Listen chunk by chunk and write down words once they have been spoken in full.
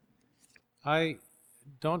I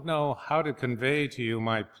don't know how to convey to you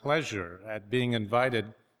my pleasure at being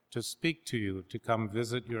invited to speak to you, to come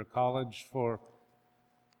visit your college. For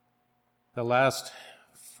the last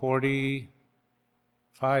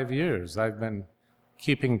 45 years, I've been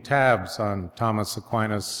keeping tabs on Thomas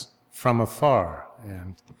Aquinas from afar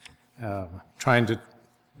and trying to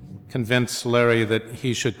convince Larry that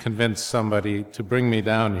he should convince somebody to bring me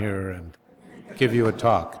down here and give you a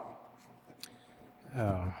talk.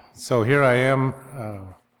 So here I am,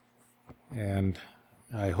 and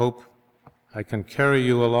I hope I can carry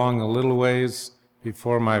you along a little ways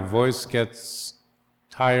before my voice gets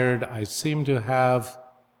tired. I seem to have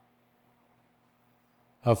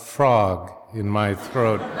a frog in my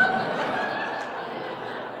throat.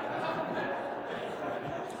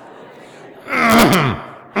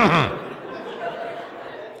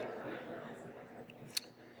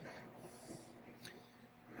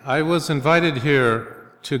 I was invited here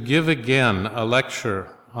to give again a lecture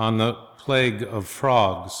on the plague of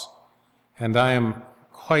frogs, and I am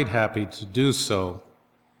quite happy to do so.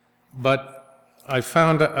 But I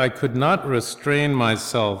found I could not restrain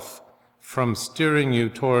myself from steering you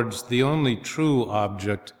towards the only true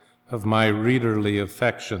object of my readerly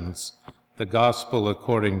affections, the Gospel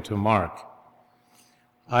according to Mark.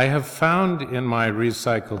 I have found in my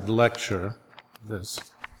recycled lecture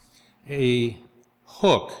a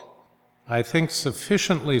hook, I think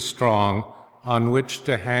sufficiently strong, on which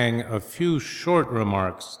to hang a few short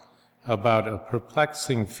remarks about a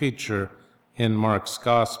perplexing feature in Mark's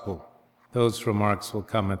Gospel. Those remarks will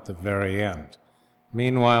come at the very end.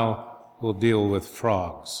 Meanwhile, we'll deal with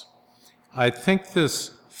frogs. I think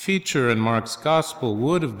this feature in Mark's Gospel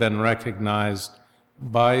would have been recognized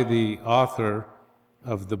by the author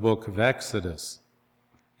of the book of Exodus.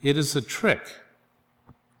 It is a trick,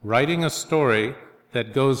 writing a story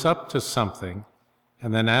that goes up to something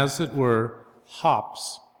and then, as it were,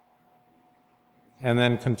 hops and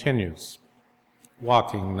then continues,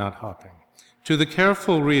 walking, not hopping. To the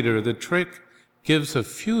careful reader, the trick gives a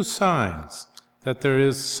few signs that there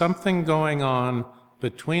is something going on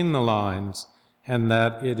between the lines and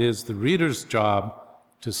that it is the reader's job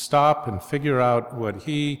to stop and figure out what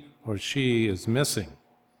he or she is missing.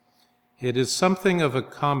 It is something of a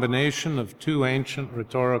combination of two ancient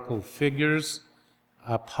rhetorical figures,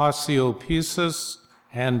 aposiopesis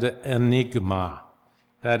and enigma.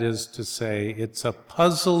 That is to say, it's a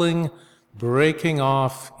puzzling breaking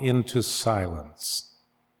off into silence.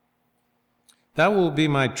 That will be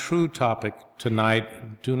my true topic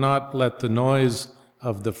tonight. Do not let the noise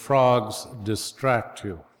of the frogs distract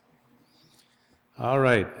you. All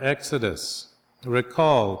right, Exodus.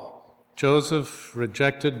 Recall, Joseph,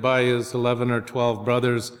 rejected by his 11 or 12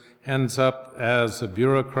 brothers, ends up as a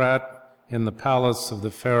bureaucrat in the palace of the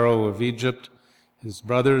Pharaoh of Egypt. His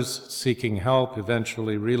brothers, seeking help,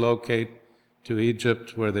 eventually relocate to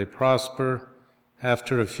Egypt, where they prosper.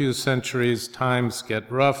 After a few centuries, times get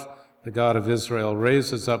rough. The God of Israel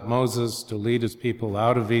raises up Moses to lead his people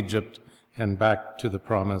out of Egypt and back to the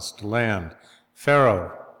promised land.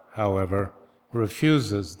 Pharaoh, however,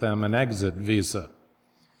 refuses them an exit visa.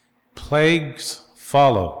 Plagues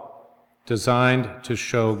follow, designed to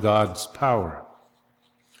show God's power.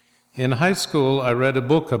 In high school, I read a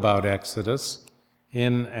book about Exodus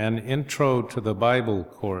in an Intro to the Bible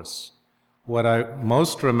course. What I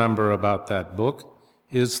most remember about that book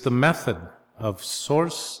is the method of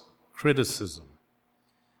source criticism.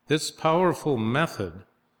 This powerful method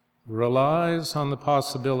relies on the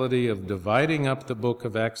possibility of dividing up the book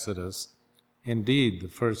of Exodus, indeed the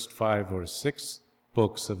first 5 or 6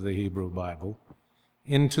 books of the Hebrew Bible,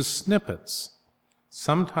 into snippets,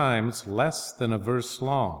 sometimes less than a verse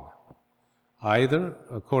long, either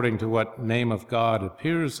according to what name of God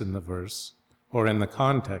appears in the verse or in the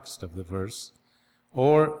context of the verse,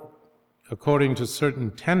 or according to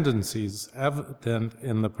certain tendencies evident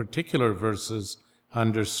in the particular verses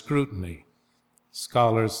under scrutiny.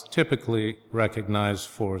 Scholars typically recognize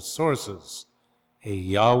 4 sources: a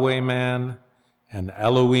Yahweh man, an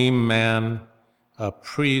Elohim man, a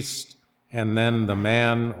priest, and then the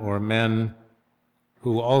man or men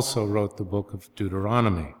who also wrote the book of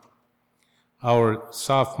Deuteronomy. Our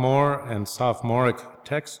sophomore and sophomoric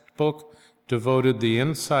textbook devoted the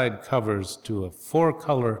inside covers to a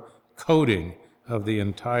 4-color coding of the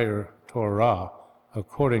entire Torah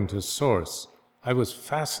according to source. I was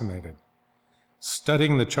fascinated.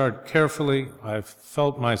 Studying the chart carefully, I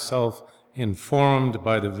felt myself informed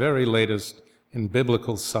by the very latest in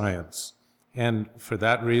biblical science, and for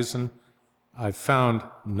that reason, I found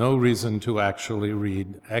no reason to actually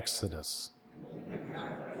read Exodus.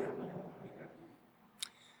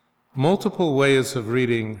 Multiple ways of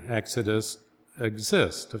reading Exodus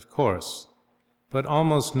exist, of course, but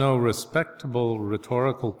almost no respectable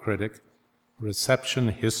rhetorical critic, reception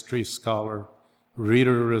history scholar,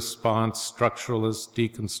 reader response, structuralist,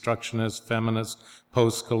 deconstructionist, feminist,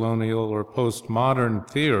 post-colonial, or postmodern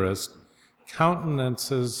theorist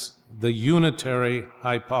countenances the unitary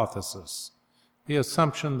hypothesis, the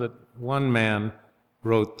assumption that one man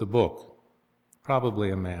wrote the book, probably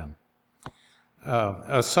a man.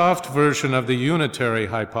 A soft version of the unitary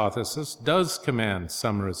hypothesis does command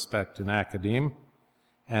some respect in academe.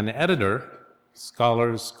 An editor,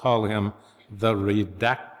 scholars call him the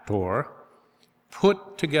redactor,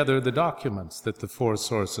 put together the documents that the four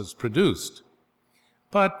sources produced.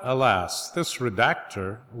 But alas, this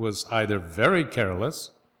redactor was either very careless,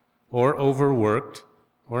 or overworked,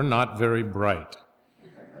 or not very bright.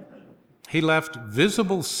 He left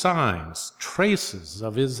visible signs, traces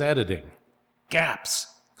of his editing, gaps,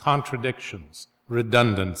 contradictions,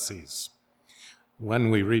 redundancies. When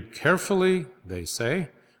we read carefully, they say,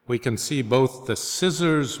 we can see both the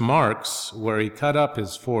scissors marks where he cut up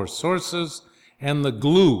his four sources and the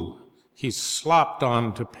glue he slopped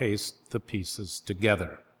on to paste the pieces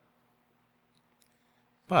together.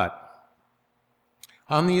 But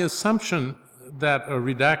on the assumption that a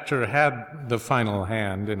redactor had the final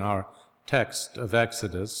hand in our text of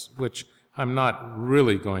Exodus, which I'm not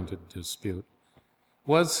really going to dispute,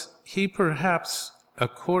 was he perhaps,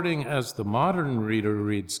 according as the modern reader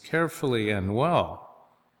reads carefully and well,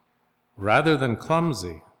 rather than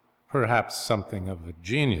clumsy, perhaps something of a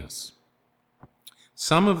genius?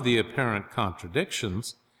 Some of the apparent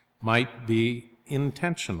contradictions might be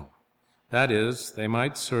intentional. That is, they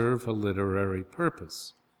might serve a literary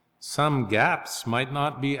purpose. Some gaps might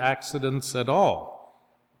not be accidents at all,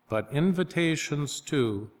 but invitations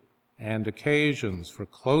to and occasions for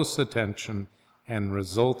close attention and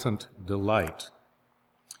resultant delight.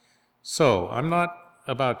 So, I'm not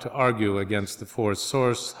about to argue against the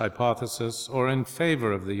four-source hypothesis or in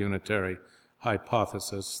favor of the unitary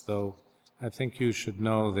hypothesis, though I think you should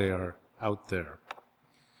know they are out there.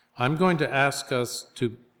 I'm going to ask us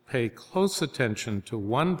to pay close attention to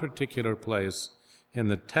one particular place in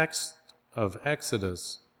the text of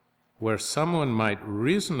Exodus where someone might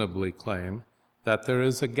reasonably claim that there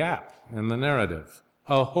is a gap in the narrative,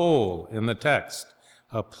 a hole in the text,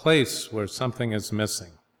 a place where something is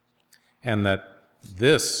missing, and that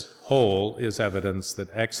this hole is evidence that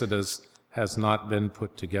Exodus has not been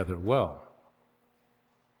put together well.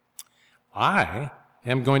 I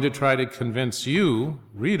am going to try to convince you,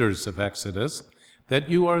 readers of Exodus, that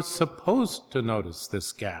you are supposed to notice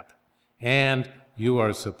this gap, and you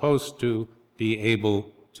are supposed to be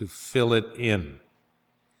able to fill it in.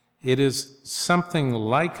 It is something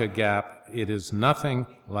like a gap. It is nothing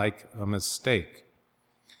like a mistake.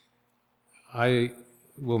 I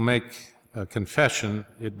will make a confession,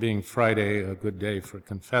 it being Friday, a good day for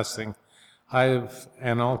confessing. I have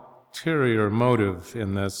an ulterior motive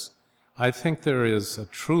in this. I think there is a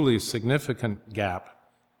truly significant gap,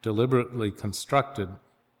 deliberately constructed,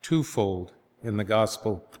 twofold, in the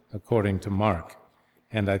Gospel according to Mark.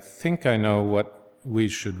 And I think I know what we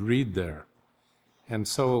should read there. And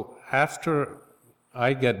so after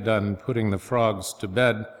I get done putting the frogs to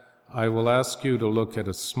bed, I will ask you to look at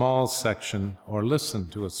a small section, or listen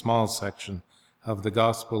to a small section, of the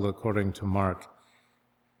Gospel according to Mark.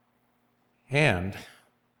 And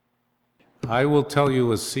I will tell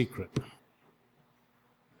you a secret.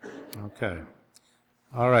 Okay.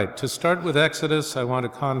 All right, to start with Exodus, I want to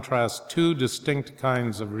contrast two distinct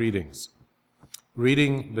kinds of readings.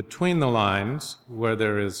 Reading between the lines, where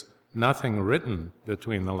there is nothing written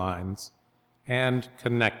between the lines, and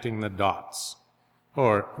connecting the dots,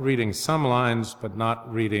 or reading some lines but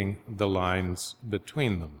not reading the lines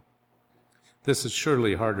between them. This is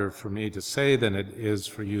surely harder for me to say than it is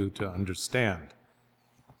for you to understand.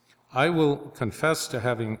 I will confess to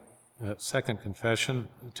having, second confession,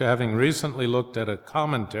 to having recently looked at a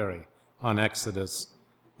commentary on Exodus,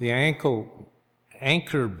 the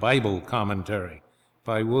Anchor Bible Commentary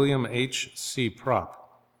by William H.C. Propp.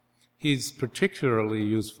 He's particularly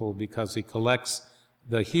useful because he collects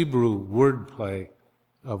the Hebrew wordplay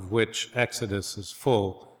of which Exodus is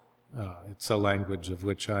full. It's a language of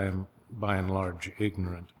which I am by and large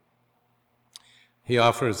ignorant. He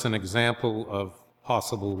offers an example of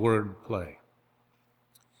possible wordplay.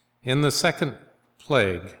 In the second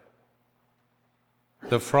plague,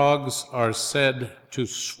 the frogs are said to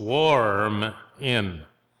swarm in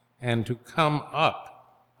and to come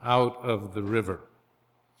up out of the river.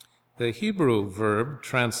 The Hebrew verb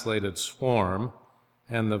translated swarm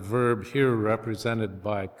and the verb here represented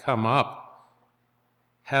by come up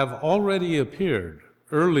have already appeared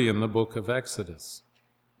early in the book of Exodus.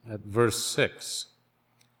 At verse 6,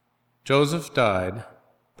 Joseph died,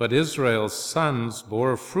 but Israel's sons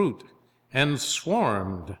bore fruit and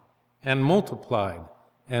swarmed and multiplied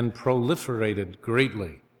and proliferated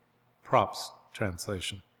greatly. Props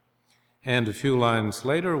translation. And a few lines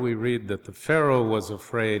later we read that the Pharaoh was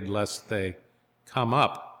afraid lest they come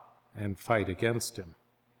up and fight against him.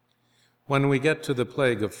 When we get to the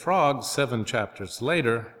plague of frogs 7 chapters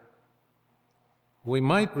later, we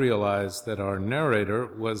might realize that our narrator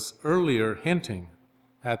was earlier hinting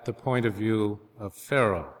at the point of view of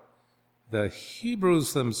Pharaoh. The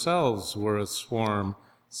Hebrews themselves were a swarm,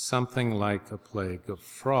 something like a plague of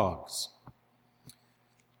frogs.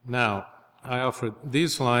 Now, I offer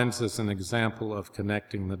these lines as an example of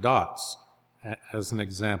connecting the dots, as an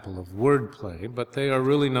example of wordplay, but they are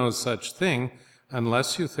really no such thing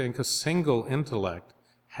unless you think a single intellect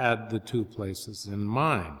had the two places in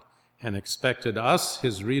mind and expected us,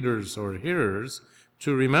 his readers or hearers,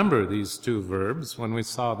 to remember these two verbs when we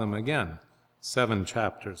saw them again 7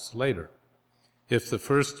 chapters later. If the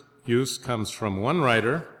first use comes from one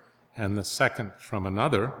writer and the second from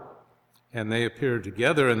another, and they appear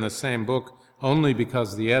together in the same book only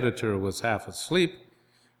because the editor was half asleep,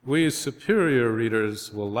 we superior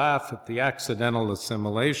readers will laugh at the accidental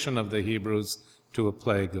assimilation of the Hebrews to a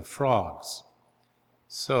plague of frogs.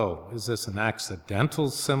 So, is this an accidental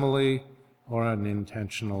simile or an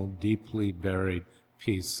intentional, deeply buried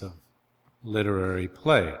piece of literary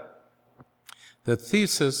play? The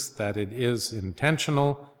thesis that it is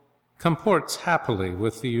intentional comports happily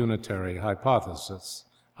with the unitary hypothesis.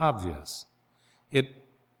 Obvious.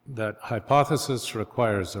 That hypothesis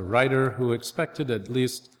requires a writer who expected at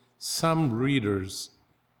least some readers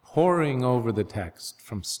poring over the text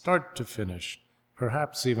from start to finish,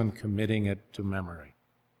 perhaps even committing it to memory.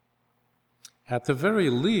 At the very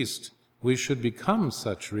least, we should become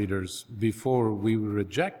such readers before we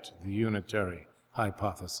reject the unitary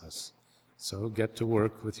hypothesis. So get to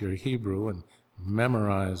work with your Hebrew and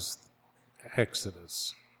memorize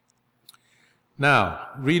Exodus. Now,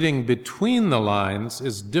 reading between the lines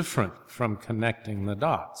is different from connecting the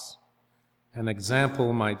dots. An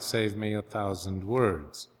example might save me 1,000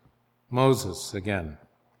 words. Moses again.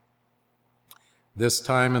 This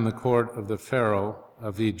time in the court of the Pharaoh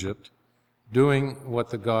of Egypt, doing what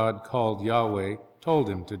the God called Yahweh told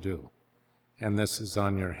him to do. And this is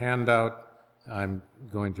on your handout. I'm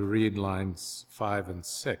going to read lines 5 and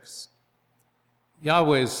 6.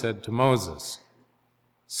 Yahweh said to Moses,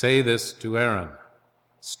 "Say this to Aaron,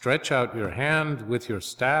 stretch out your hand with your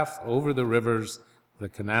staff over the rivers, the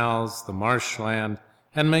canals, the marshland,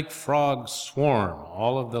 and make frogs swarm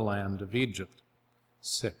all of the land of Egypt."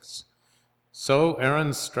 6. So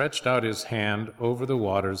Aaron stretched out his hand over the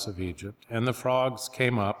waters of Egypt, and the frogs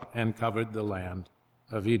came up and covered the land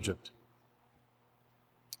of Egypt.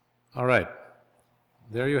 All right,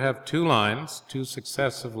 there you have 2 lines, 2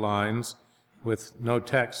 successive lines with no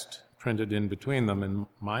text printed in between them, in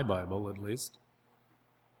my Bible at least.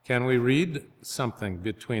 Can we read something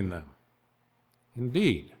between them?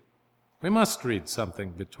 Indeed, we must read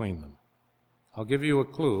something between them. I'll give you a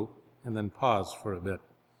clue and then pause for a bit.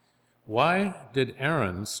 Why did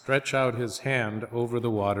Aaron stretch out his hand over the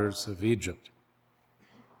waters of Egypt?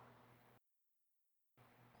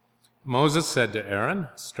 Moses said to Aaron,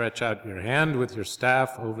 "Stretch out your hand with your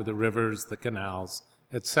staff over the rivers, the canals,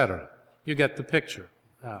 etc." You get the picture.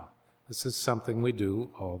 Now, this is something we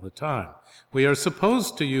do all the time. We are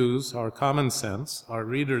supposed to use our common sense, our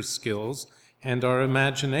reader's skills, and our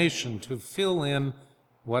imagination to fill in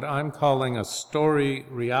what I'm calling a story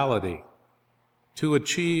reality, to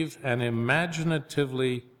achieve an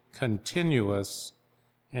imaginatively continuous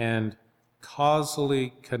and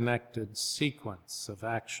causally connected sequence of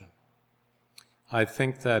action. I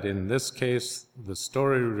think that in this case, the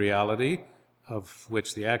story reality, of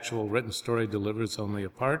which the actual written story delivers only a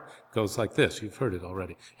part, goes like this. You've heard it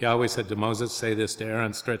already. Yahweh said to Moses, "Say this to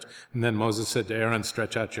Aaron, stretch," and then Moses said to Aaron,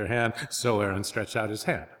 "Stretch out your hand." So Aaron stretched out his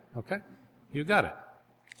hand. Okay? You got it.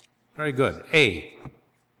 Very good. A.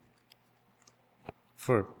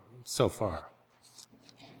 For so far.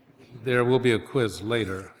 There will be a quiz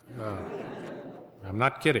later. I'm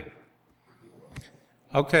not kidding.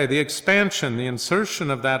 Okay, the expansion, the insertion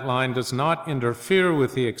of that line does not interfere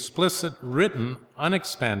with the explicit, written,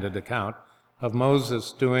 unexpanded account of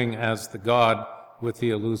Moses doing as the God with the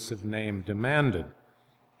elusive name demanded.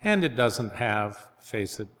 And it doesn't have,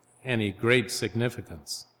 face it, any great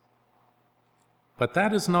significance. But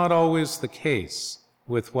that is not always the case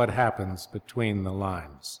with what happens between the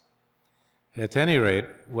lines. At any rate,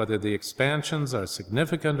 whether the expansions are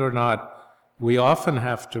significant or not, We often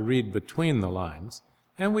have to read between the lines,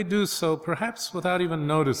 and we do so perhaps without even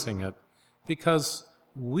noticing it, because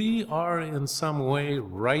we are in some way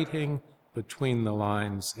writing between the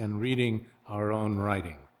lines and reading our own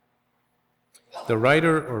writing. The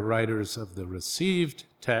writer or writers of the received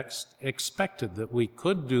text expected that we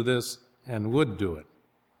could do this and would do it.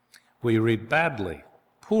 We read badly,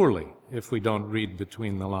 poorly, if we don't read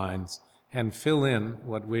between the lines and fill in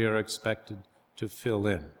what we are expected to fill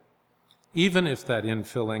in, even if that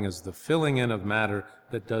infilling is the filling in of matter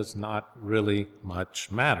that does not really much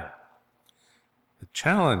matter. The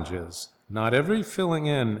challenge is, not every filling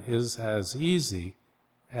in is as easy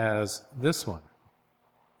as this one.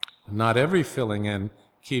 Not every filling in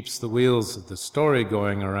keeps the wheels of the story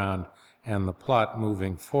going around and the plot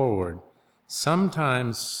moving forward.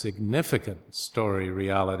 Sometimes significant story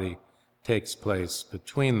reality takes place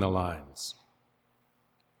between the lines.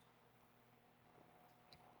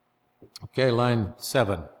 Okay, line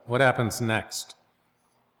 7. What happens next?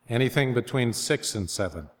 Anything between 6 and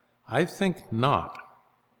 7? I think not.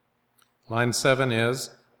 Line 7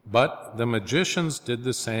 is, "But the magicians did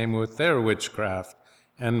the same with their witchcraft,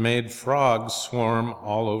 and made frogs swarm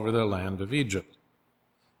all over the land of Egypt."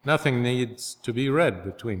 Nothing needs to be read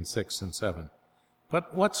between 6 and 7.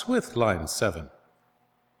 But what's with line 7?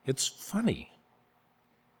 It's funny.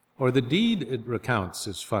 Or the deed it recounts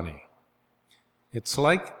is funny. It's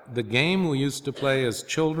like the game we used to play as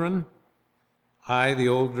children. I, the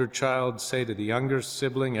older child, say to the younger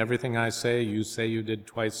sibling, everything I say you did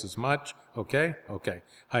twice as much. Okay? Okay.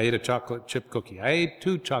 I ate a chocolate chip cookie. I ate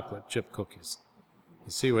 2 chocolate chip cookies.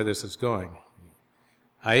 You see where this is going.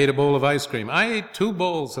 I ate a bowl of ice cream. I ate 2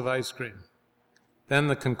 bowls of ice cream. Then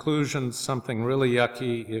the conclusion's something really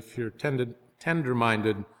yucky. If you're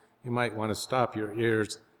tender-minded, you might want to stop your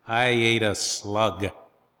ears. I ate a slug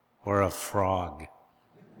or a frog.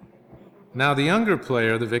 Now, the younger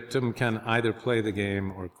player, the victim, can either play the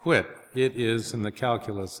game or quit. It is, in the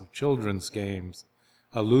calculus of children's games,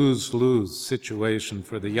 a lose-lose situation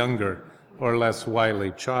for the younger or less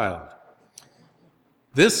wily child.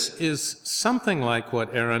 This is something like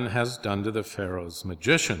what Aaron has done to the Pharaoh's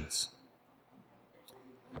magicians.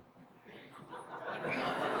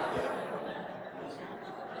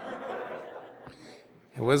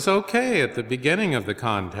 It was okay at the beginning of the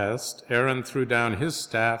contest. Aaron threw down his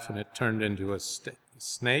staff and it turned into a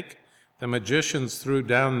snake. The magicians threw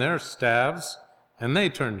down their staves and they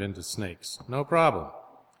turned into snakes. No problem.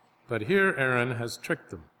 But here Aaron has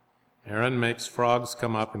tricked them. Aaron makes frogs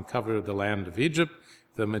come up and cover the land of Egypt.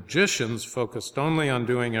 The magicians, focused only on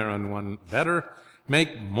doing Aaron one better,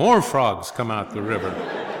 make more frogs come out the river.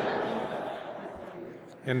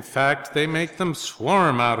 In fact, they make them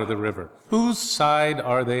swarm out of the river. Whose side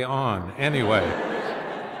are they on, anyway?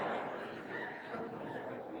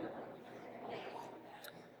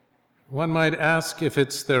 One might ask if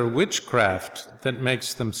it's their witchcraft that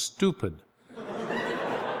makes them stupid.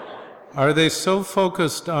 Are they so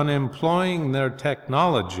focused on employing their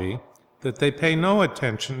technology that they pay no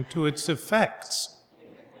attention to its effects?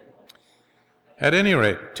 At any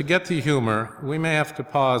rate, to get the humor, we may have to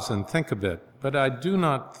pause and think a bit, but I do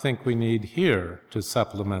not think we need here to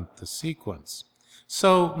supplement the sequence.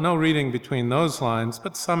 So, no reading between those lines,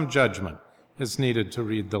 but some judgment is needed to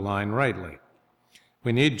read the line rightly.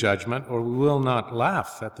 We need judgment, or we will not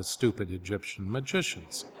laugh at the stupid Egyptian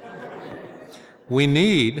magicians. We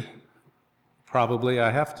need, probably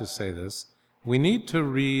I have to say this, we need to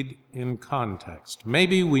read in context.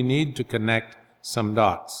 Maybe we need to connect some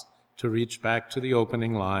dots to reach back to the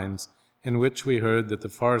opening lines in which we heard that the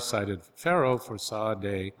far-sighted Pharaoh foresaw a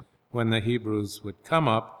day when the Hebrews would come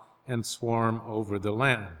up and swarm over the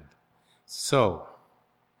land. So,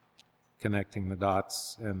 connecting the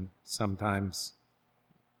dots, and sometimes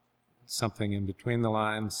something in between the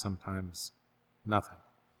lines, sometimes nothing.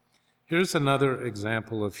 Here's another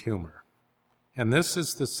example of humor, and this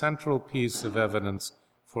is the central piece of evidence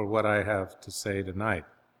for what I have to say tonight.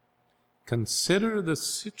 Consider the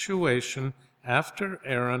situation after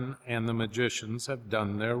Aaron and the magicians have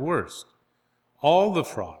done their worst. All the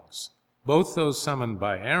frogs, both those summoned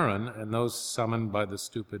by Aaron and those summoned by the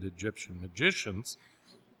stupid Egyptian magicians,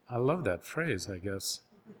 I love that phrase, I guess,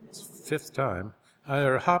 it's the 5th time,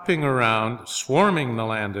 are hopping around, swarming the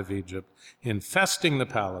land of Egypt, infesting the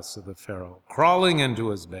palace of the Pharaoh, crawling into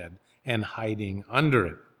his bed, and hiding under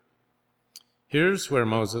it. Here's where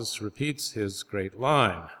Moses repeats his great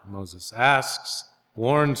line. Moses asks,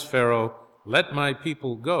 warns Pharaoh, "Let my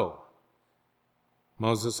people go."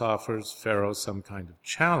 Moses offers Pharaoh some kind of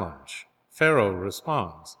challenge. Pharaoh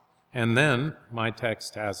responds. And then, my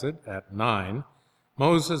text has it, at 9,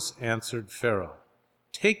 Moses answered Pharaoh,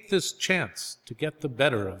 take this chance to get the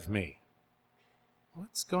better of me.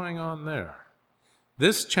 What's going on there?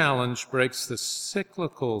 This challenge breaks the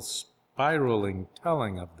cyclical, spiraling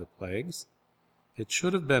telling of the plagues. It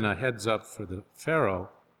should have been a heads up for the Pharaoh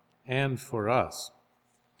and for us.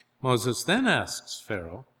 Moses then asks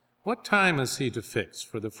Pharaoh, what time is he to fix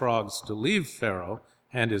for the frogs to leave Pharaoh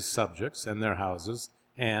and his subjects and their houses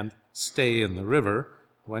and stay in the river,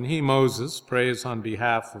 when he, Moses, prays on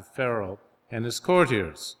behalf of Pharaoh and his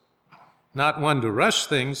courtiers? Not one to rush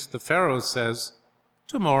things, the Pharaoh says,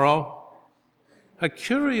 tomorrow. A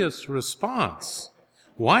curious response.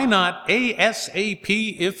 Why not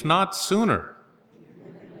ASAP if not sooner?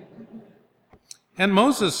 And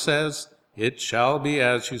Moses says, it shall be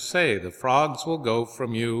as you say. The frogs will go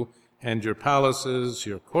from you, and your palaces,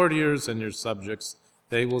 your courtiers, and your subjects,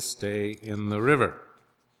 they will stay in the river.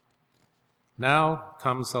 Now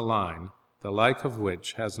comes a line, the like of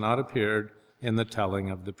which has not appeared in the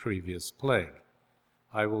telling of the previous plague.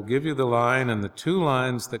 I will give you the line and the 2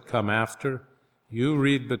 lines that come after. You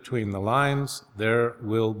read between the lines. There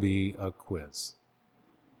will be a quiz.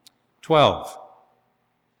 12.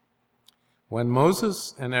 When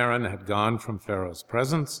Moses and Aaron had gone from Pharaoh's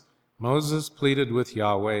presence, Moses pleaded with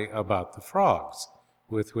Yahweh about the frogs,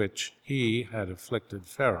 with which he had afflicted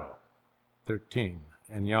Pharaoh. 13.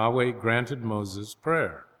 And Yahweh granted Moses'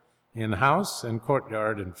 prayer. In house and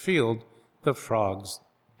courtyard and field, the frogs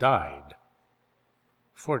died.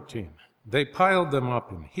 14. They piled them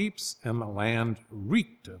up in heaps, and the land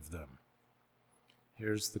reeked of them.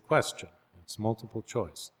 Here's the question. It's multiple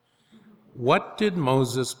choice. What did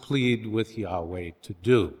Moses plead with Yahweh to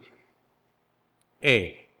do?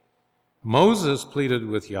 A. Moses pleaded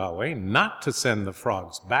with Yahweh not to send the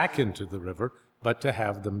frogs back into the river, but to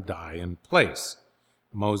have them die in place.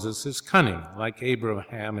 Moses is cunning. Like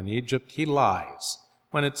Abraham in Egypt, he lies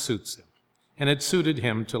when it suits him. And it suited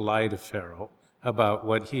him to lie to Pharaoh about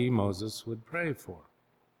what he, Moses, would pray for.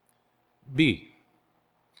 B.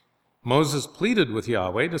 Moses pleaded with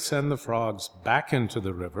Yahweh to send the frogs back into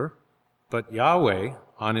the river, but Yahweh,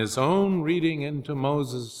 on his own reading into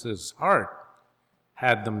Moses' heart,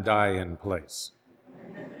 had them die in place.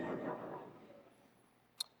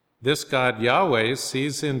 This God Yahweh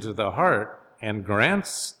sees into the heart and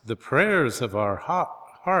grants the prayers of our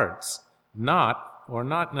hearts,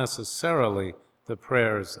 not necessarily the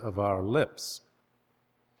prayers of our lips.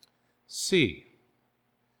 C.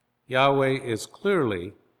 Yahweh is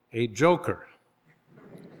clearly a joker.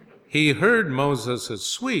 He heard Moses'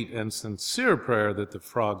 sweet and sincere prayer that the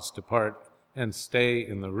frogs depart and stay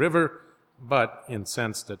in the river, but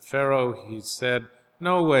incensed at Pharaoh, he said,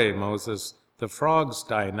 no way, Moses, the frogs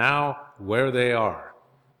die now where they are.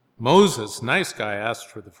 Moses, nice guy, asked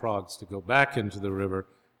for the frogs to go back into the river.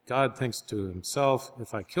 God thinks to himself,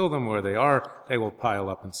 if I kill them where they are, they will pile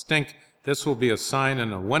up and stink. This will be a sign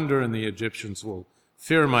and a wonder, and the Egyptians will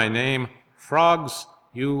fear my name. Frogs,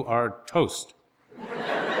 you are toast.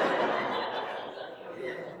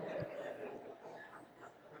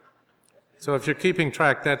 So if you're keeping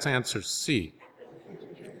track, that's answer C.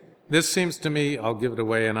 This seems to me, I'll give it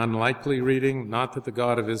away, an unlikely reading, not that the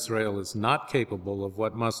God of Israel is not capable of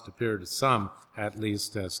what must appear to some, at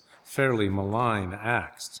least, as fairly malign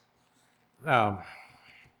acts.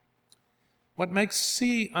 What makes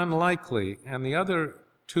C unlikely, and the other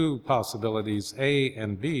 2 possibilities, A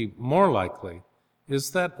and B, more likely, is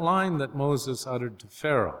that line that Moses uttered to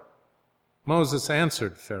Pharaoh. Moses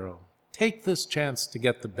answered Pharaoh, take this chance to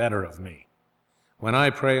get the better of me. When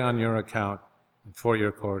I pray on your account and for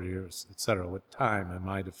your courtiers, etc., what time am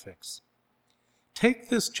I to fix? Take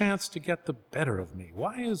this chance to get the better of me.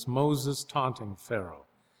 Why is Moses taunting Pharaoh?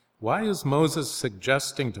 Why is Moses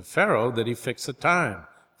suggesting to Pharaoh that he fix a time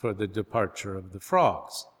for the departure of the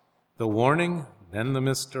frogs? The warning, then the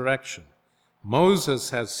misdirection.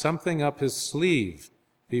 Moses has something up his sleeve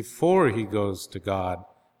before he goes to God,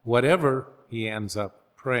 whatever he ends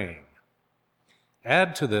up praying.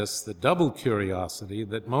 Add to this the double curiosity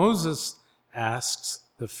that Moses asks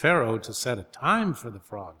the Pharaoh to set a time for the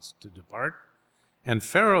frogs to depart, and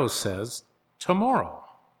Pharaoh says, tomorrow.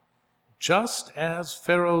 Just as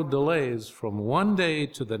Pharaoh delays from one day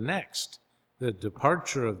to the next the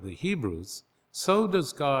departure of the Hebrews, so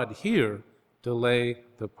does God here delay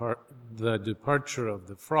the departure of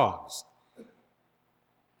the frogs.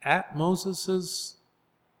 At Moses'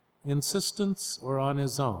 insistence or on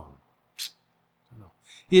his own?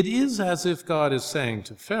 It is as if God is saying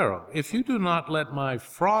to Pharaoh, if you do not let my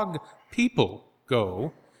frog people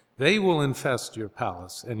go, they will infest your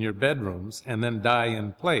palace and your bedrooms and then die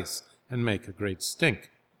in place and make a great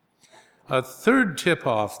stink. A third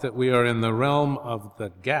tip-off that we are in the realm of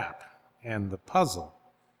the gap and the puzzle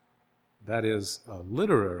that is, a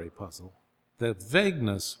literary puzzle, the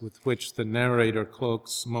vagueness with which the narrator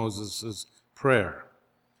cloaks Moses' prayer.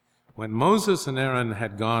 When Moses and Aaron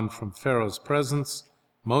had gone from Pharaoh's presence,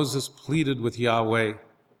 Moses pleaded with Yahweh.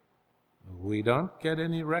 We don't get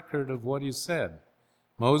any record of what he said.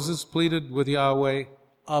 Moses pleaded with Yahweh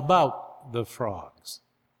about the frogs.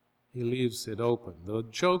 He leaves it open. The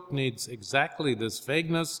joke needs exactly this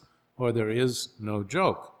vagueness, or there is no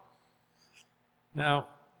joke. Now,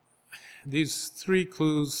 these 3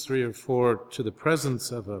 clues, 3 or 4, to the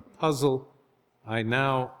presence of a puzzle, I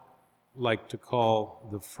now like to call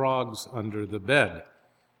the frogs under the bed.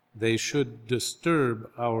 They should disturb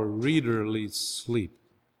our readerly sleep.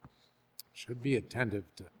 Should be attentive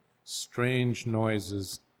to strange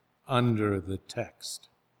noises under the text.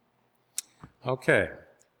 Okay,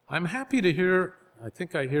 I'm happy to hear, I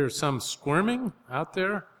think I hear some squirming out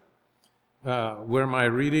there, where my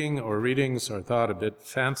reading or readings are thought a bit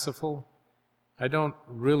fanciful. I don't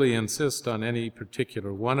really insist on any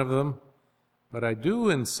particular one of them, but I do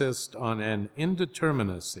insist on an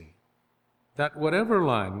indeterminacy, that whatever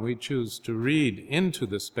line we choose to read into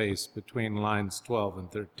the space between lines 12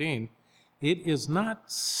 and 13, it is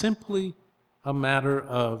not simply a matter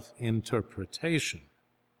of interpretation.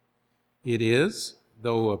 It is,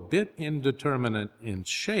 though a bit indeterminate in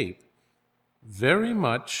shape, very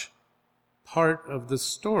much part of the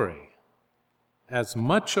story, as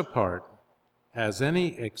much a part as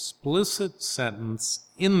any explicit sentence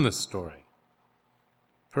in the story,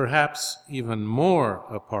 perhaps even more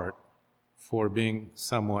a part for being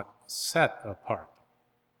somewhat set apart.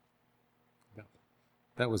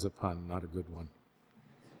 That was a pun, not a good one.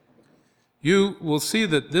 You will see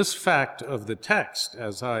that this fact of the text,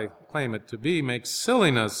 as I claim it to be, makes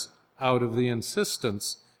silliness out of the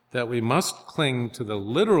insistence that we must cling to the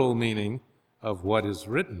literal meaning of what is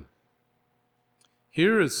written.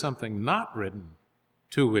 Here is something not written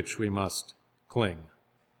to which we must cling.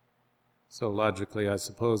 So logically, I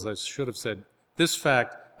suppose I should have said, this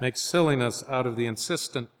fact makes silliness out of the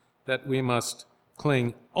insistence that we must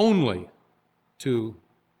cling only to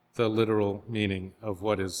the literal meaning of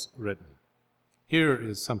what is written. Here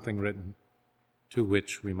is something written to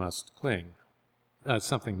which we must cling,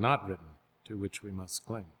 something not written to which we must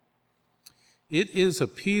cling. It is a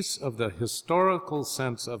piece of the historical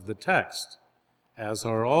sense of the text, as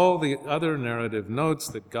are all the other narrative notes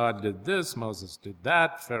that God did this, Moses did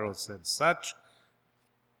that, Pharaoh said such,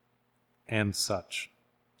 and such.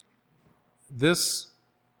 This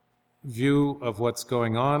view of what's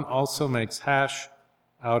going on also makes hash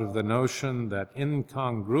out of the notion that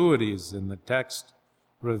incongruities in the text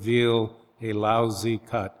reveal a lousy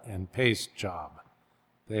cut and paste job.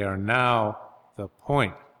 They are now the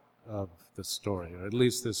point of the story, or at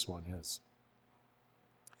least this one is.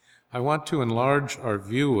 I want to enlarge our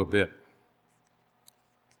view a bit.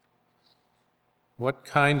 What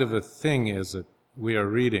kind of a thing is it we are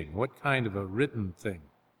reading? What kind of a written thing?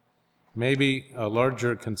 Maybe a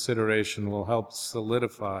larger consideration will help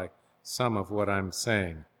solidify some of what I'm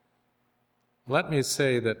saying. Let me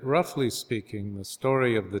say that, roughly speaking, the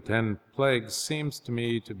story of the 10 plagues seems to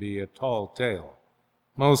me to be a tall tale,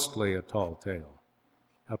 mostly a tall tale.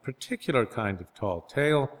 A particular kind of tall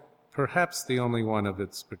tale, perhaps the only one of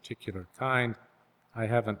its particular kind. I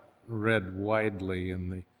haven't read widely in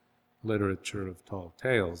the literature of tall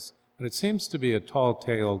tales, but it seems to be a tall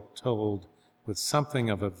tale told with something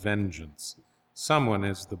of a vengeance. Someone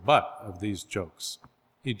is the butt of these jokes.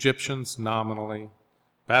 Egyptians, nominally.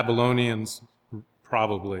 Babylonians,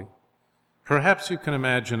 probably. Perhaps you can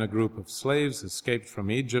imagine a group of slaves escaped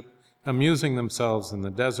from Egypt, amusing themselves in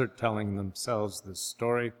the desert, telling themselves this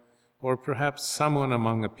story, or perhaps someone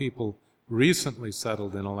among a people recently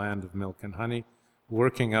settled in a land of milk and honey,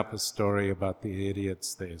 working up a story about the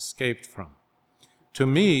idiots they escaped from. To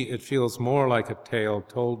me, it feels more like a tale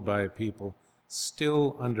told by a people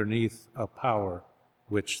still underneath a power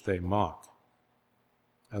which they mock.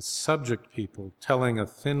 A subject people telling a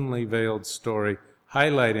thinly veiled story,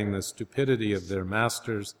 highlighting the stupidity of their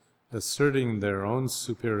masters, asserting their own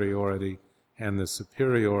superiority and the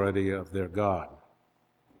superiority of their God.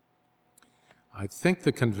 I think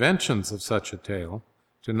the conventions of such a tale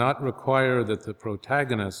do not require that the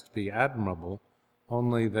protagonist be admirable,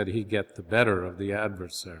 only that he get the better of the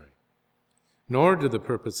adversary. Nor do the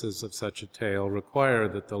purposes of such a tale require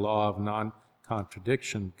that the law of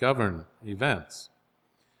non-contradiction govern events.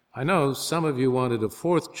 I know some of you wanted a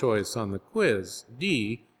fourth choice on the quiz,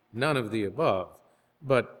 D, none of the above,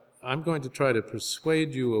 but I'm going to try to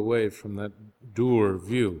persuade you away from that dour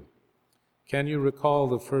view. Can you recall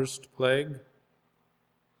the first plague?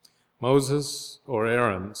 Moses or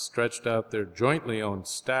Aaron stretched out their jointly owned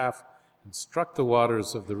staff and struck the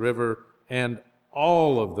waters of the river, and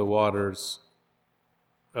all of the waters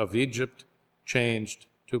of Egypt changed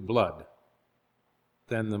to blood.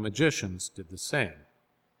 Then the magicians did the same.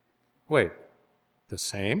 Wait, the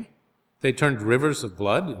same? They turned rivers of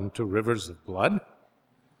blood into rivers of blood?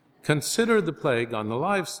 Consider the plague on the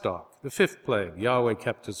livestock. The 5th plague, Yahweh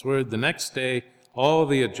kept his word. The next day, all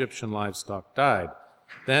the Egyptian livestock died.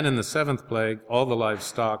 Then in the 7th plague, all the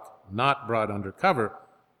livestock not brought under cover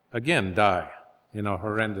again die in a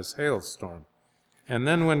horrendous hailstorm. And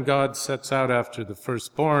then when God sets out after the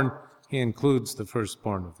firstborn, he includes the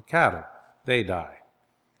firstborn of the cattle. They die.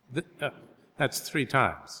 That's 3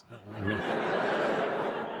 times.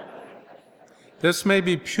 This may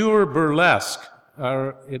be pure burlesque,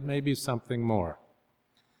 or it may be something more.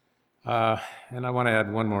 And I want to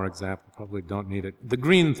add one more example, probably don't need it. The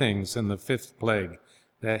green things in the 5th plague.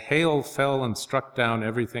 The hail fell and struck down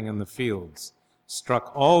everything in the fields,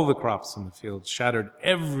 struck all the crops in the fields, shattered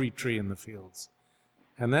every tree in the fields.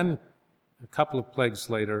 And then a couple of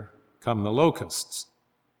plagues later come the locusts,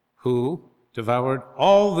 who devoured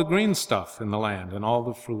all the green stuff in the land and all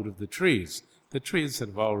the fruit of the trees that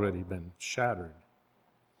have already been shattered.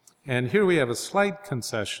 And here we have a slight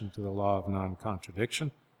concession to the law of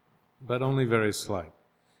non-contradiction, but only very slight.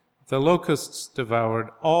 The locusts devoured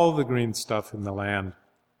all the green stuff in the land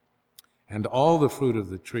and all the fruit of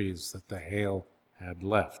the trees that the hail had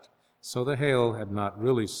left. So the hail had not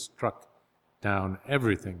really struck down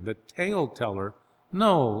everything. The tale teller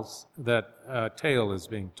knows that a tale is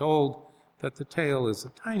being told, that the tale is a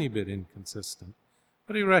tiny bit inconsistent,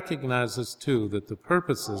 but he recognizes too that the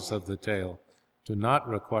purposes of the tale do not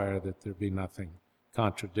require that there be nothing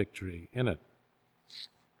contradictory in it.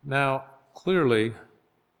 Now, clearly,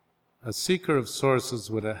 a seeker of sources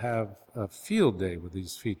would have a field day with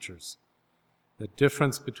these features. The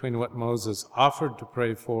difference between what Moses offered to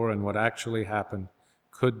pray for and what actually happened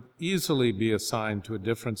could easily be assigned to a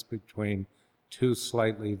difference between 2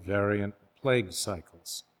 slightly variant plague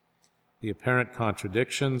cycles. The apparent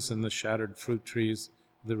contradictions in the shattered fruit trees,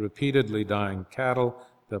 the repeatedly dying cattle,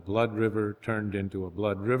 the blood river turned into a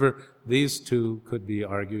blood river, these 2 could be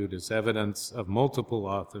argued as evidence of multiple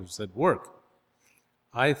authors at work.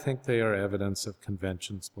 I think they are evidence of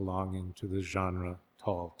conventions belonging to the genre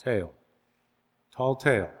tall tale. Tall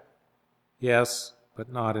tale, yes,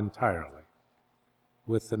 but not entirely.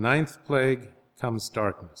 With the 9th plague comes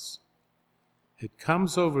darkness. It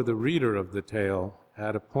comes over the reader of the tale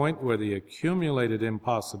at a point where the accumulated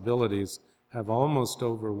impossibilities have almost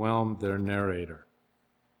overwhelmed their narrator.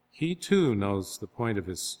 He too knows the point of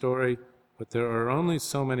his story, but there are only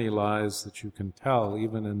so many lies that you can tell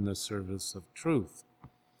even in the service of truth.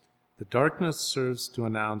 The darkness serves to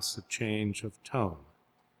announce a change of tone.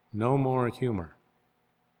 No more humor.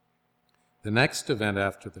 The next event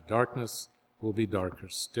after the darkness will be darker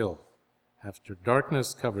still. After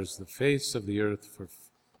darkness covers the face of the earth for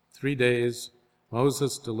 3 days,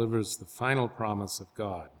 Moses delivers the final promise of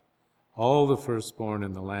God. All the firstborn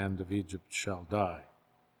in the land of Egypt shall die.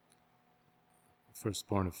 The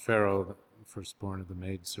firstborn of Pharaoh, the firstborn of the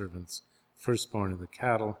maidservants, firstborn of the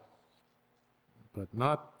cattle, but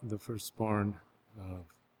not the firstborn of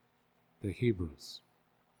the Hebrews.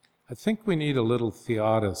 I think we need a little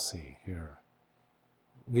theodicy here.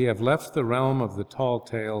 We have left the realm of the tall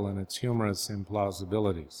tale and its humorous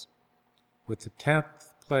implausibilities. With the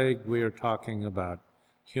 10th plague, we are talking about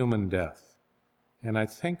human death. And I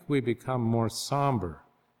think we become more somber,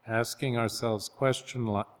 asking ourselves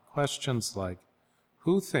questions like,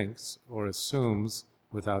 who thinks or assumes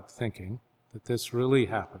without thinking that this really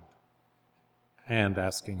happened? And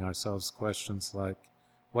asking ourselves questions like,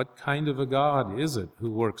 what kind of a God is it who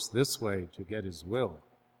works this way to get his will?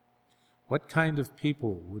 What kind of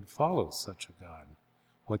people would follow such a God?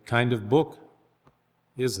 What kind of book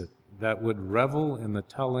is it that would revel in the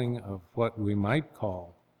telling of what we might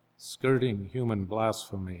call, skirting human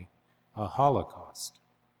blasphemy, a Holocaust?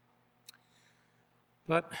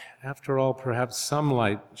 But after all, perhaps some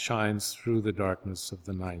light shines through the darkness of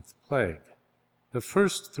the 9th plague. The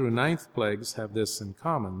 1st through 9th plagues have this in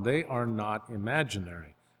common. They are not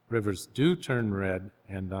imaginary. Rivers do turn red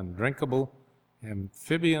and undrinkable.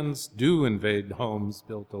 Amphibians do invade homes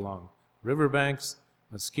built along riverbanks.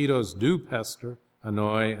 Mosquitoes do pester,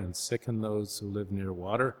 annoy, and sicken those who live near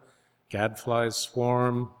water. Gadflies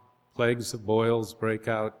swarm. Plagues of boils break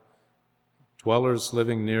out. Dwellers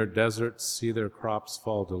living near deserts see their crops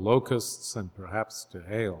fall to locusts and perhaps to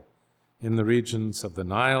hail. In the regions of the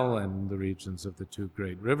Nile and the regions of the 2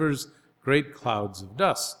 great rivers, great clouds of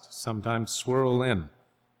dust sometimes swirl in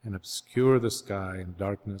and obscure the sky, and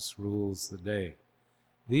darkness rules the day.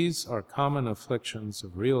 These are common afflictions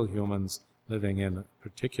of real humans living in a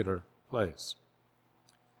particular place.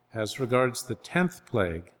 As regards the 10th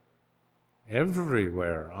plague,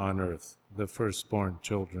 everywhere on earth the firstborn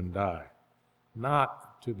children die.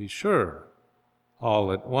 Not, to be sure,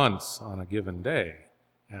 all at once on a given day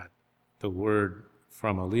at the word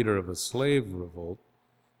from a leader of a slave revolt,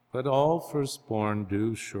 but all firstborn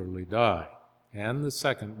do surely die, and the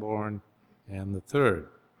secondborn, and the third.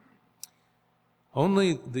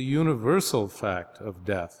 Only the universal fact of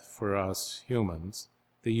death for us humans,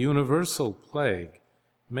 the universal plague,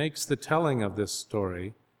 makes the telling of this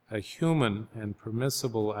story a human and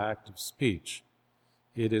permissible act of speech.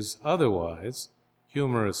 It is otherwise,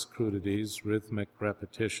 humorous crudities, rhythmic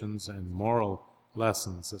repetitions, and moral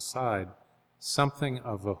lessons aside, something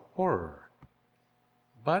of a horror.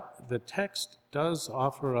 But the text does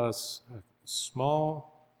offer us a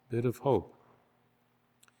small bit of hope.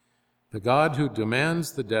 The God who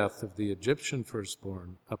demands the death of the Egyptian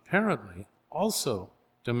firstborn apparently also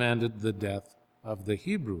demanded the death of the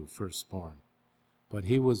Hebrew firstborn, but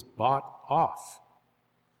he was bought off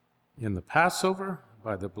in the Passover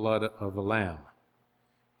by the blood of a lamb.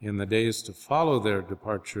 In the days to follow their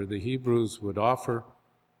departure, the Hebrews would offer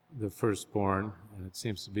the firstborn, and it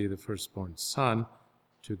seems to be the firstborn son,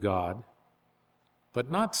 to God,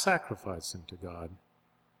 but not sacrifice him to God,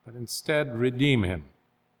 but instead redeem him,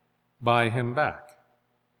 buy him back,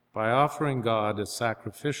 by offering God a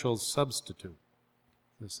sacrificial substitute.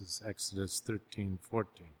 This is Exodus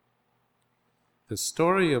 13:14. The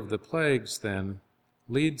story of the plagues, then,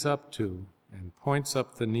 leads up to and points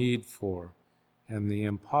up the need for and the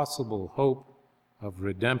impossible hope of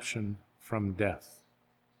redemption from death.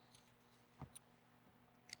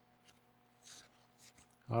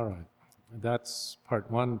 All right, that's part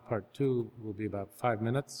one. Part two will be about 5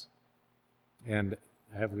 minutes. And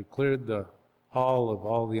have we cleared the hall of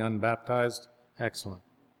all the unbaptized? Excellent.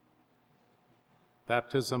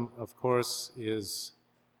 Baptism, of course, is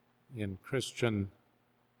in Christian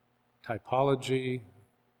typology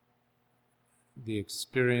the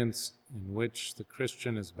experience in which the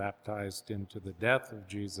Christian is baptized into the death of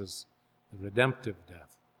Jesus, the redemptive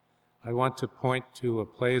death. I want to point to a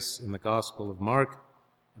place in the Gospel of Mark,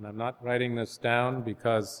 and I'm not writing this down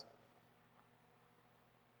because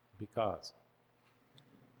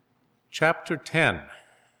chapter 10,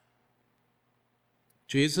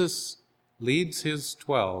 Jesus leads his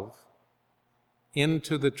 12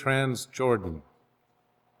 into the Transjordan.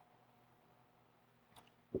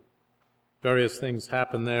 Various things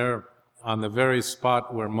happen there. On the very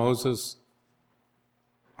spot where Moses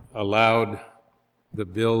allowed the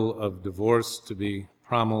bill of divorce to be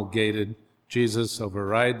promulgated, Jesus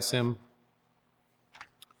overrides him.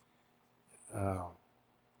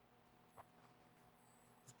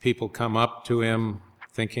 People come up to him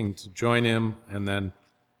thinking to join him, and then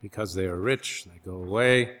because they are rich, they go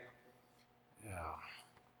away.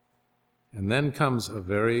 And then comes a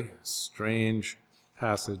very strange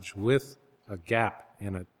passage with a gap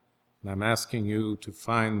in it. And I'm asking you to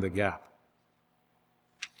find the gap.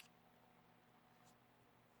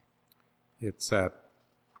 It's at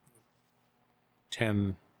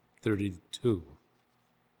 10:32.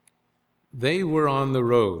 They were on the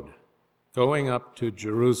road, going up to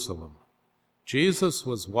Jerusalem. Jesus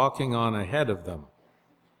was walking on ahead of them.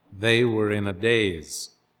 They were in a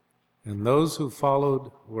daze, and those who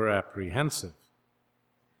followed were apprehensive.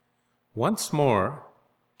 Once more,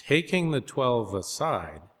 taking the 12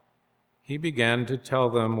 aside, he began to tell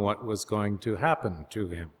them what was going to happen to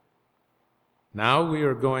him. Now we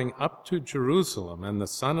are going up to Jerusalem, and the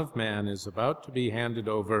Son of Man is about to be handed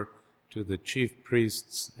over to the chief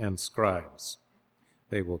priests and scribes.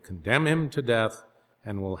 They will condemn him to death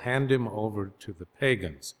and will hand him over to the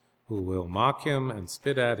pagans, who will mock him and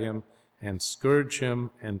spit at him and scourge him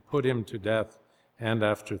and put him to death, and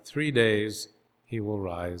after 3 days he will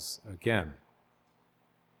rise again.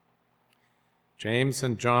 James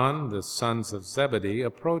and John, the sons of Zebedee,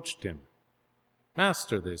 approached him.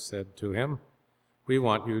 "Master," they said to him, "we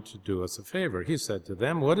want you to do us a favor." He said to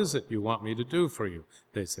them, "What is it you want me to do for you?"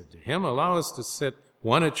 They said to him, "Allow us to sit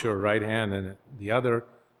one at your right hand and the other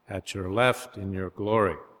at your left in your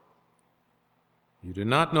glory." "You do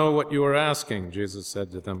not know what you are asking," Jesus said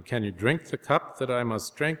to them. "Can you drink the cup that I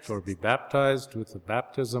must drink, or be baptized with the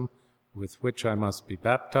baptism with which I must be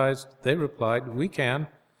baptized?" They replied, "We can."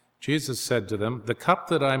 Jesus said to them, "The cup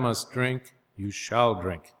that I must drink, you shall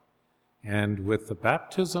drink. And with the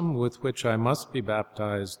baptism with which I must be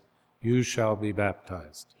baptized, you shall be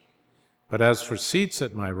baptized. But as for seats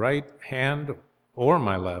at my right hand or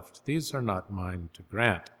my left, these are not mine to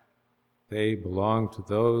grant. They belong to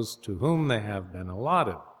those to whom they have been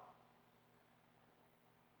allotted.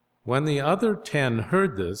 When the other 10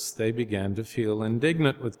 heard this, they began to feel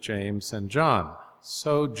indignant with James and John.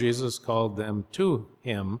 So Jesus called them to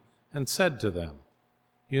him and said to them,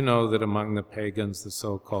 "You know that among the pagans the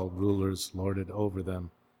so-called rulers lord it over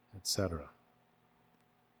them," etc.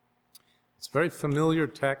 It's a very familiar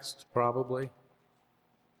text, probably,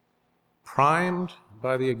 primed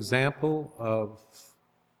by the example of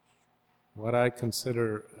what I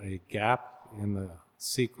consider a gap in the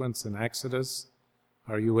sequence in Exodus.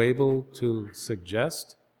 Are you able to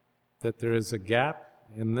suggest that there is a gap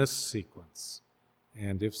in this sequence?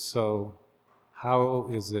 And if so, how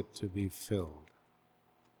is it to be filled?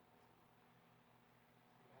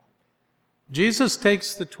 Jesus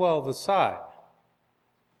takes the 12 aside.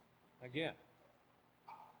 Again.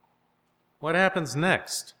 What happens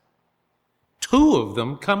next? 2 of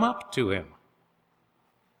them come up to him.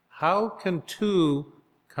 How can 2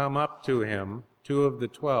 come up to him, 2 of the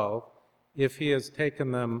 12, if he has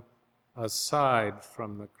taken them aside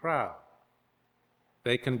from the crowd?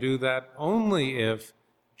 They can do that only if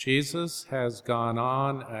Jesus has gone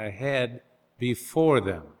on ahead before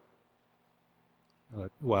them.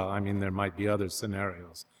 Well, I mean, there might be other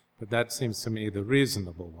scenarios, but that seems to me the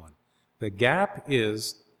reasonable one. The gap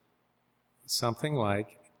is something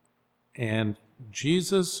like, and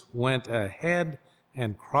Jesus went ahead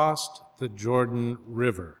and crossed the Jordan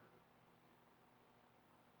River.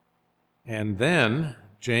 And then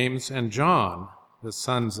James and John, the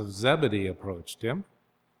sons of Zebedee, approached him.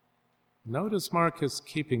 Notice Mark is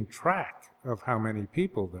keeping track of how many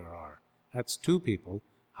people there are. That's 2 people.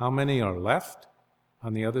 How many are left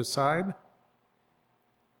on the other side?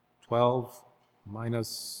 12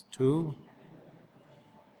 minus 2?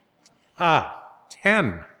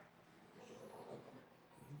 10.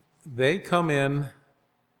 They come in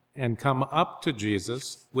and come up to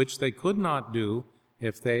Jesus, which they could not do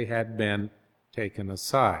if they had been taken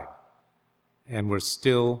aside and were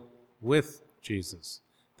still with Jesus.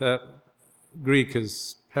 The Greek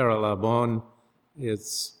is paralabon.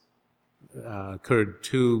 It's occurred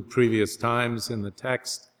 2 previous times in the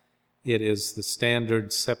text. It is the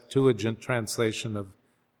standard Septuagint translation of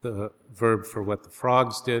the verb for what the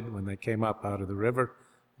frogs did when they came up out of the river.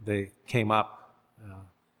 They came up.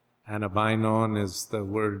 Anabainon is the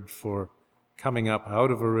word for coming up out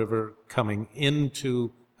of a river, coming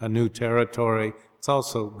into a new territory. It's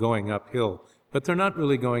also going uphill. But they're not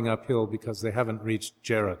really going uphill because they haven't reached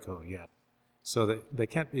Jericho yet. So they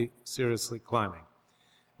can't be seriously climbing.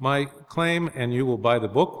 My claim, and you will buy the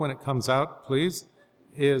book when it comes out, please,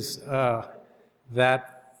 is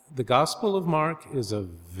that the Gospel of Mark is a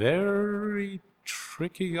very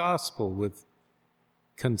tricky gospel with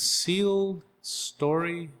concealed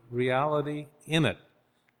story reality in it,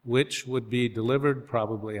 which would be delivered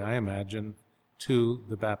probably, I imagine, to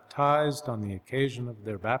the baptized on the occasion of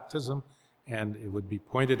their baptism, and it would be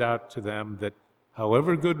pointed out to them that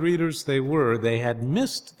however good readers they were, they had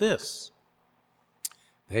missed this.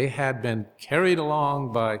 They had been carried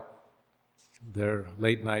along by their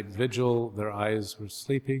late night vigil, their eyes were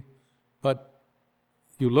sleepy, but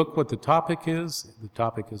you look what the topic is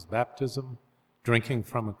baptism, drinking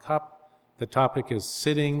from a cup. The topic is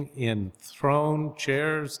sitting in throne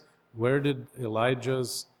chairs. Where did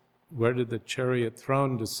the chariot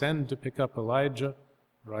throne descend to pick up Elijah?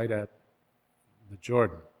 Right at the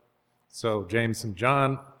Jordan. So James and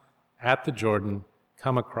John at the Jordan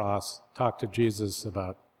come across, talk to Jesus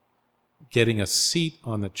about getting a seat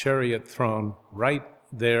on the chariot throne right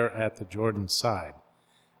there at the Jordan side.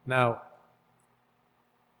 Now,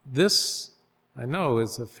 this, I know,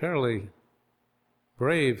 is a fairly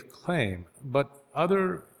brave claim, but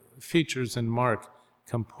other features in Mark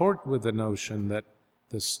comport with the notion that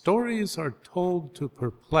the stories are told to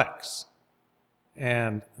perplex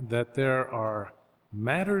and that there are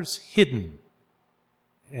matters hidden.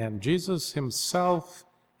 And Jesus himself,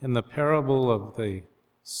 in the parable of the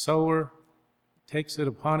sower, takes it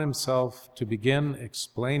upon himself to begin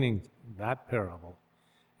explaining that parable.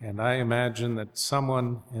 And I imagine that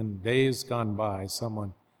someone in days gone by,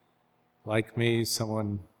 someone like me,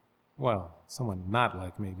 someone not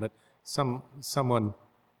like me, but someone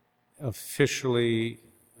officially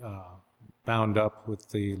bound up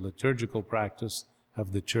with the liturgical practice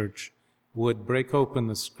of the church would break open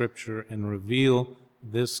the scripture and reveal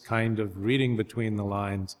this kind of reading between the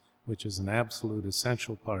lines, which is an absolute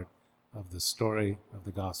essential part of the story of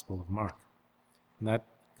the Gospel of Mark. And that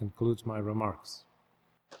concludes my remarks.